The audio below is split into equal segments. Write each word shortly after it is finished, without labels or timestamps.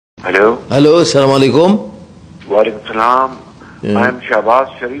Hello. Hello, Assalamu alaikum. Walaikum salam. Yeah. I am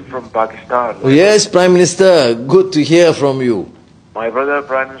Shahbaz Sharif from Pakistan. Oh, yes, Prime Minister, good to hear from you. My brother,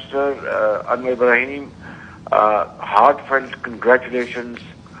 Prime Minister Anwar Ibrahim, heartfelt congratulations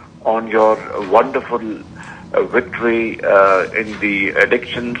on your wonderful victory in the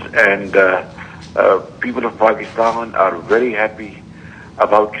elections, and people of Pakistan are very happy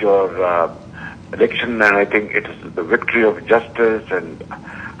about your election, and I think it is the victory of justice and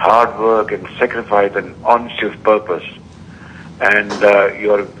hard work and sacrifice and honesty of purpose. And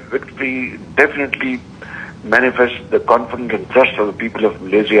your victory definitely manifests the confidence and trust of the people of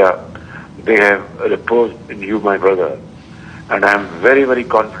Malaysia. They have reposed in you, my brother. And I am very, very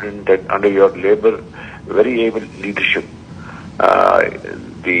confident that under your very able leadership,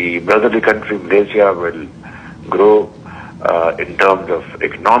 the brotherly country Malaysia will grow in terms of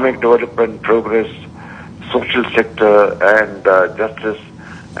economic development, progress, social sector, and justice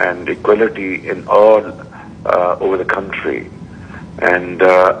and equality in all over the country. And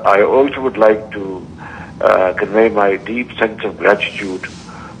I also would like to convey my deep sense of gratitude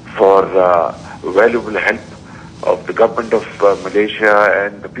for valuable help of the government of Malaysia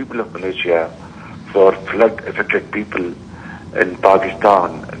and the people of Malaysia for flood-affected people in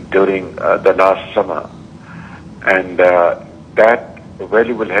Pakistan during the last summer. And that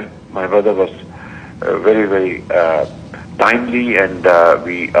valuable help, my brother, was very, very timely, and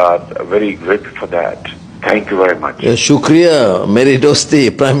we are very grateful for that. Thank you very much. Shukriya, Meri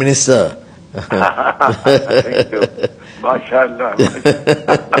Dosti, Prime Minister. Thank you. MashaAllah.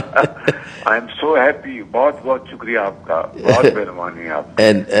 I am so happy. बहुत शुक्रिया आपका. बहुत मेहरबानी आपका.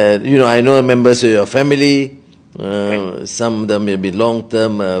 And you know, I know members of your family. Some of them may be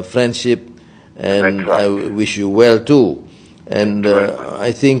long-term friendship, and right. I wish you well too. And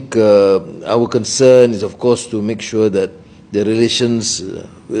I think our concern is, of course, to make sure that the relations,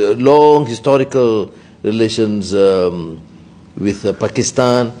 long historical relations with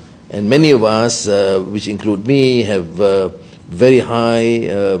Pakistan, and many of us, which include me, have very high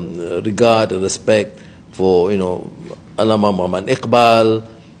regard and respect for, you know, Allama Muhammad Iqbal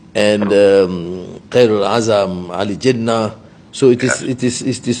and Khairul Azam Ali Jinnah. So it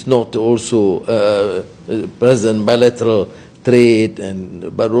is not also present bilateral trade,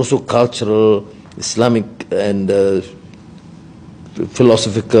 but also cultural, Islamic and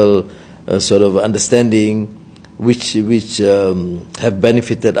philosophical sort of understanding, which have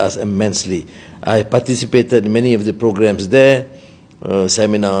benefited us immensely. I participated in many of the programs there,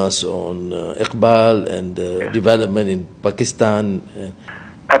 seminars on Iqbal and development in Pakistan.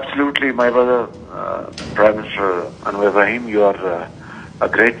 Absolutely, my brother, Prime Minister Anwar Ibrahim, you are a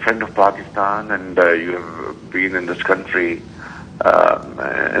great friend of Pakistan, and you have been in this country,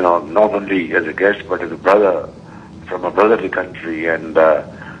 you know, not only as a guest but as a brother from a brotherly country, and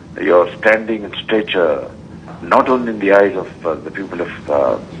your standing and stature, not only in the eyes of the people of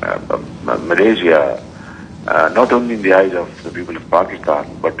Malaysia, not only in the eyes of the people of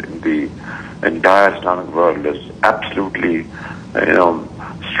Pakistan, but in the entire Islamic world, is absolutely, you know,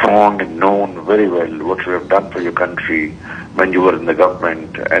 strong and known very well what you have done for your country when you were in the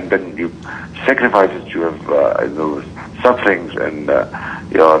government, and then you sacrifices you have, you know, sufferings, and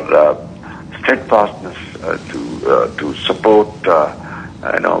your steadfastness to support,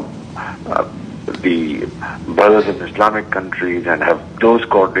 you know, the brothers in Islamic countries and have close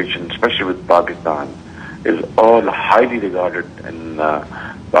coordination, especially with Pakistan, is all highly regarded in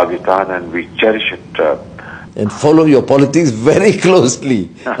Pakistan, and we cherish it. And follow your politics very closely.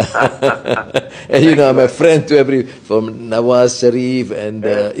 And you know, I'm a friend to from Nawaz Sharif and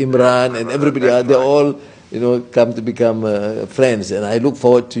Imran and everybody. They all, you know, come to become friends. And I look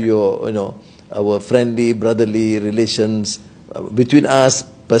forward to your, you know, our friendly, brotherly relations between us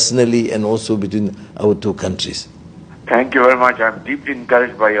personally and also between our two countries. Thank you very much. I'm deeply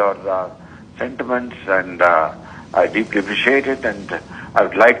encouraged by your sentiments, and I deeply appreciate it, and I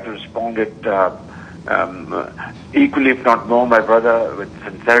would like to respond it equally, if not more, my brother, with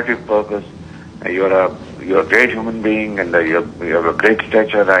sincerity of purpose. You're a great human being, and you have a great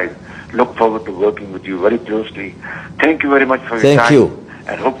stature. I look forward to working with you very closely. Thank you very much for your time. Thank you.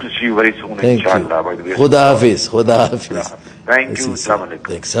 And hope to see you very soon, Thank inshallah. you. Khuda Hafiz. Khuda Hafiz. Thank you. Assalamu alaikum.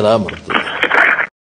 Thanks. Salam alaikum.